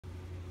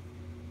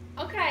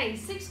Okay,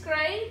 6th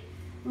grade,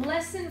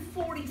 lesson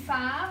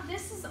 45.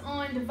 This is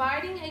on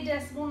dividing a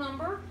decimal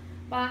number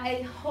by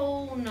a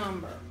whole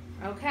number.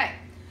 Okay,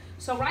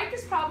 so write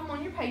this problem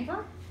on your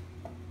paper.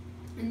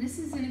 And this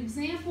is an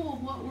example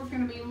of what we're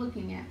going to be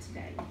looking at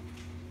today.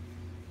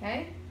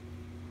 Okay?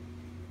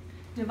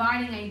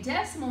 Dividing a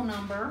decimal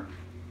number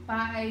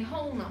by a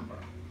whole number.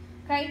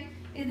 Okay?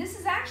 And this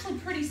is actually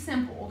pretty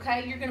simple.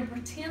 Okay? You're going to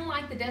pretend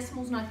like the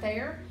decimal's not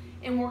there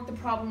and work the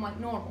problem like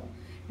normal.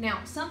 Now,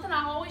 something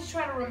I always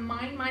try to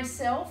remind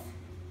myself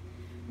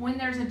when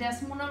there's a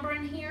decimal number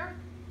in here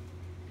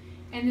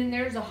and then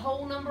there's a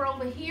whole number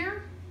over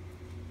here,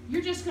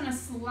 you're just going to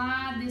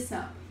slide this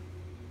up.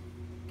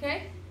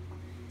 Okay?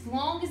 As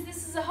long as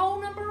this is a whole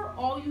number,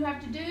 all you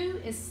have to do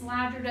is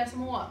slide your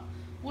decimal up.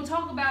 We'll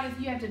talk about if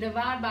you have to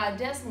divide by a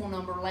decimal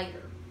number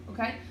later.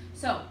 Okay?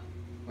 So,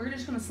 we're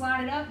just going to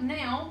slide it up.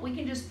 Now, we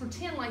can just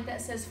pretend like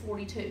that says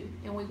 42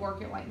 and we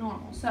work it like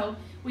normal. So,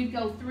 we'd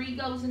go 3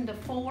 goes into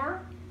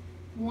 4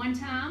 one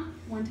time.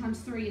 1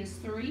 times 3 is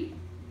 3.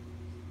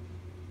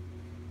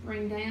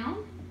 Bring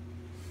down.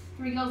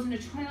 3 goes into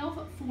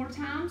 12 4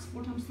 times.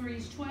 4 times 3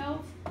 is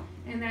 12.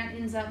 And that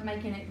ends up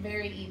making it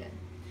very even.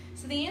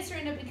 So the answer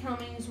ended up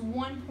becoming is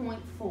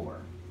 1.4.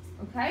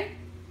 Okay?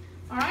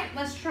 All right,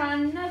 let's try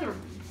another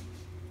one.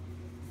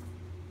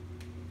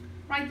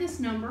 Write this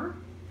number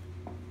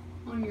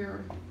on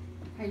your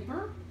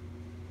paper.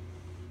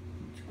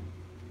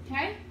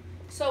 Okay?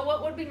 So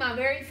what would be my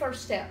very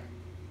first step?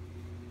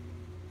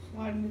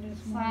 Slide the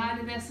decimal. Slide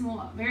the decimal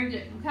up. Very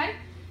good. Okay?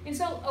 And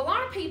so a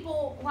lot of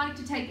people like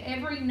to take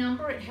every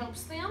number. It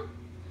helps them.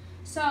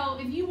 So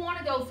if you want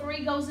to go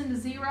 3 goes into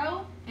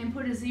 0 and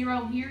put a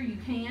 0 here, you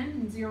can.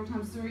 And 0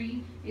 times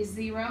 3 is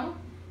 0.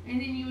 And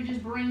then you would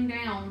just bring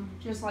down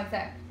just like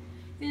that.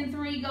 Then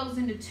 3 goes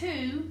into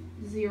 2,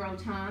 0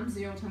 times.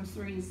 0 times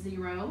 3 is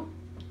 0.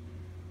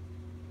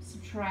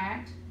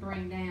 Subtract,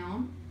 bring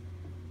down.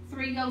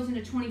 3 goes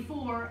into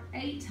 24,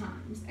 8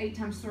 times. 8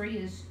 times 3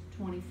 is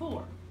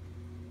 24.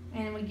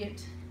 And we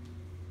get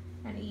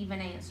an even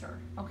answer.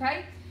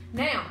 Okay?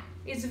 Now,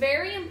 it's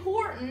very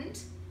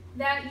important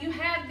that you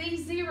have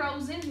these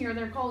zeros in here.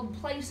 They're called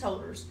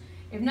placeholders.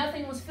 If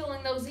nothing was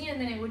filling those in,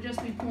 then it would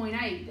just be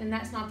 0.8, and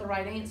that's not the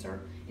right answer.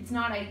 It's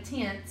not 8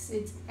 tenths,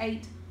 it's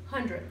 8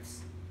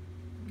 hundredths.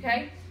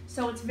 Okay?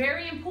 So it's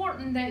very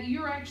important that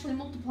you're actually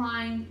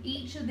multiplying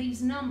each of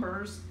these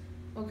numbers,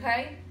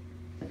 okay?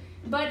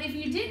 But if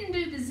you didn't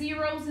do the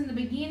zeros in the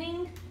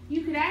beginning,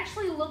 you could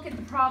actually look at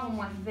the problem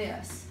like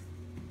this.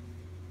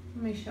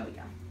 Let me show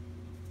you.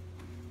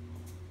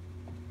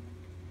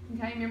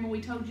 Okay, remember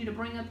we told you to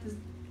bring up the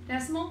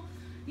decimal?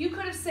 You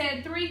could have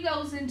said 3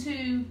 goes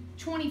into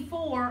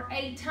 24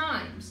 8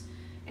 times.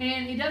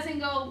 And it doesn't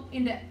go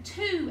into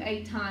 2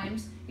 8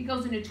 times. It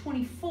goes into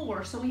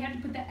 24. So we have to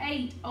put the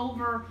 8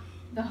 over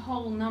the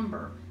whole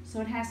number. So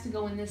it has to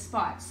go in this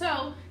spot.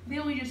 So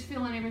then we just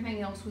fill in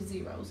everything else with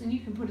zeros. And you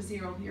can put a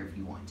 0 here if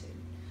you want to.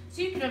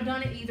 So you could have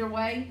done it either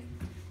way.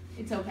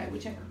 It's okay,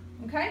 whichever.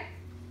 Okay?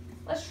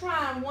 Let's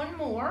try one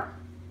more.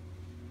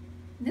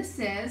 This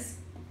says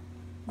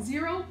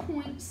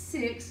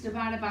 0.6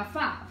 divided by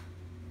 5.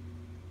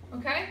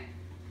 Okay?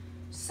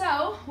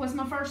 So, what's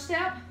my first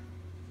step?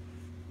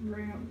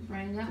 Bring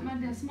up my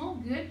decimal.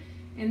 Good.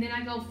 And then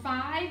I go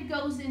 5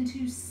 goes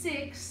into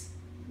 6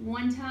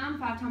 one time.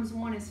 5 times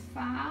 1 is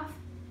 5.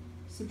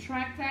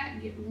 Subtract that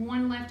and get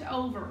 1 left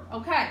over.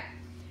 Okay.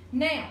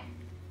 Now,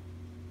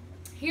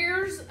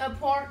 here's a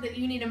part that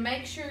you need to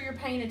make sure you're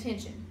paying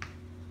attention.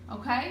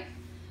 Okay?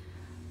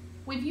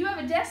 If you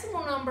have a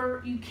decimal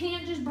number, you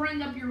can't just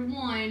bring up your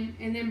 1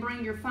 and then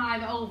bring your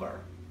 5 over.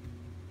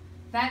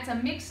 That's a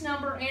mixed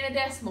number and a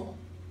decimal.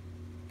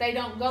 They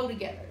don't go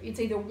together.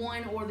 It's either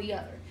one or the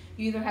other.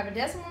 You either have a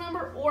decimal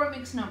number or a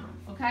mixed number,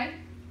 okay?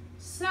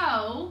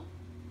 So,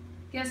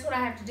 guess what I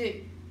have to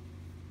do?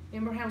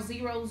 Remember how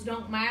zeros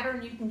don't matter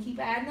and you can keep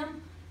adding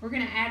them? We're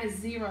going to add a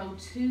 0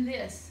 to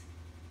this.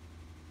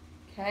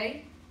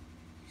 Okay?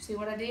 You see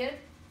what I did?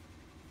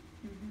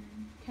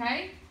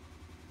 Okay?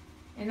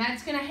 And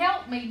that's going to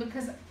help me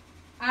because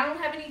I don't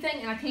have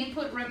anything and I can't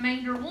put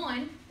remainder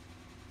 1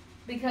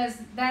 because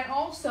that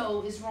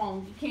also is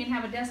wrong. You can't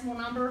have a decimal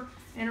number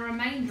and a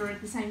remainder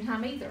at the same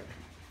time either.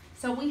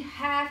 So we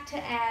have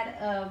to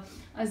add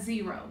a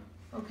 0.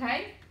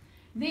 Okay?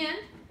 Then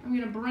I'm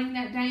going to bring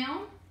that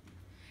down.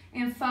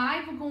 And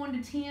 5 will go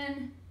into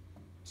 10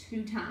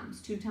 2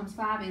 times. 2 times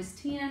 5 is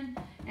 10.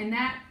 And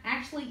that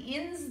actually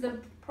ends the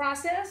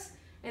process.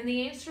 And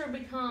the answer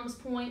becomes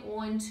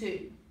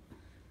 0.12.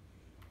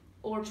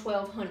 Or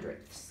 12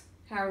 hundredths,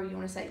 however you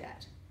want to say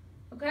that.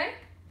 Okay?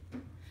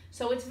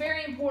 So it's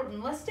very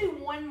important. Let's do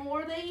one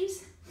more of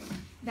these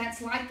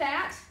that's like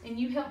that, and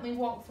you help me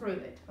walk through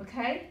it,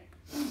 okay?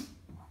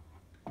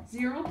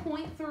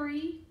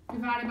 0.3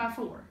 divided by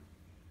 4.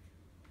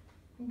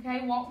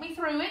 Okay, walk me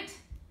through it.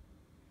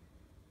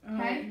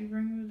 Okay? You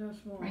bring the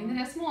decimal up. Bring the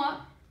decimal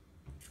up.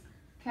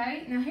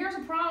 Okay, now here's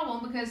a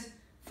problem because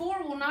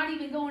 4 will not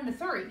even go into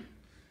 3.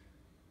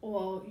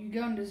 Well, you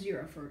go into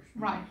 0 first.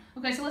 Right.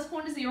 Okay, so let's go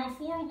into 0.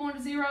 4 will go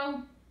into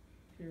 0.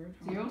 0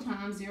 times. 0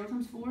 times. 0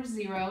 times 4 is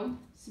 0.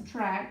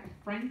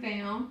 Subtract. Bring it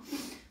down.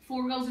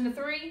 4 goes into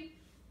 3.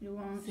 You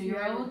want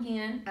 0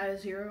 again. Add a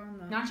 0 on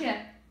the. Not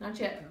yet. Not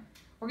yet. Okay.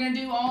 We're going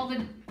to do all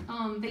the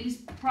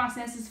these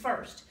processes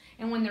first.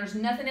 And when there's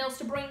nothing else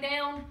to bring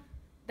down,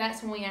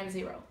 that's when we add a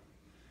 0.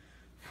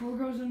 4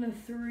 goes into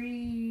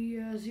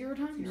 3 0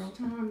 times? 0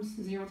 times.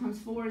 0 times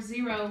 4 is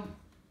 0.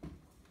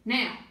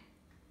 Now,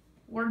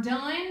 we're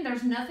done.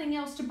 There's nothing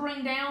else to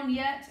bring down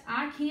yet.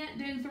 I can't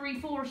do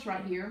 3/4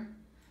 right here.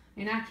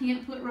 And I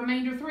can't put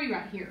remainder 3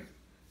 right here.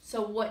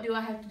 So what do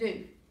I have to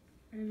do?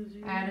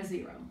 Add a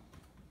 0.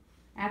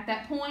 At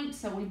that point,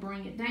 so we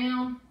bring it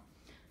down.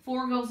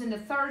 4 goes into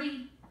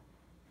 30.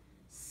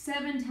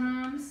 7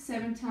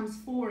 times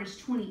 4 is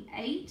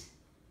 28.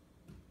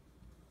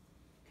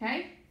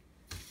 Okay?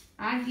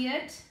 I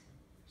get,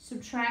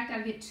 subtract,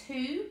 I get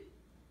 2.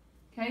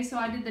 Okay, so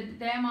I did the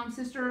dad, mom,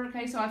 sister.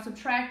 Okay, so I've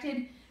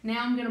subtracted.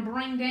 Now I'm going to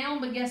bring down,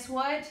 but guess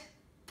what?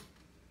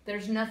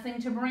 There's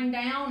nothing to bring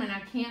down, and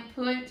I can't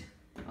put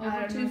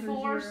over 2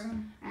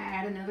 4s.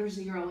 Add another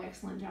 0.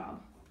 Excellent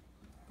job.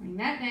 Bring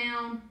that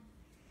down.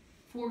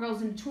 4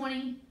 goes into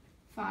 20.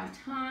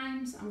 5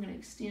 times. I'm going to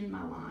extend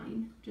my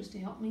line just to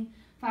help me.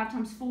 5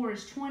 times 4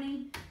 is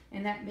 20,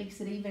 and that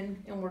makes it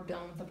even, and we're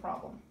done with the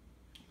problem.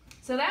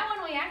 So that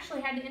one we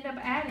actually had to end up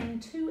adding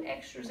 2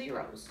 extra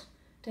zeros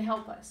to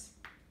help us.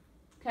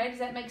 Okay, does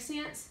that make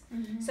sense?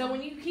 Mm-hmm. So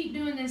when you keep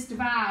doing this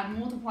divide,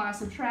 multiply,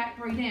 subtract,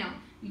 bring down,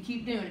 you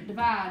keep doing it.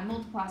 Divide,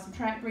 multiply,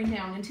 subtract, bring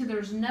down until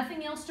there's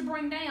nothing else to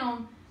bring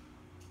down.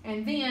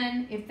 And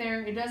then if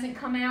it doesn't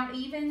come out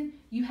even,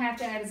 you have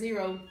to add a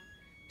 0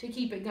 to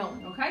keep it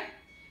going, okay?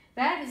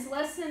 That is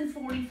lesson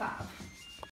 45.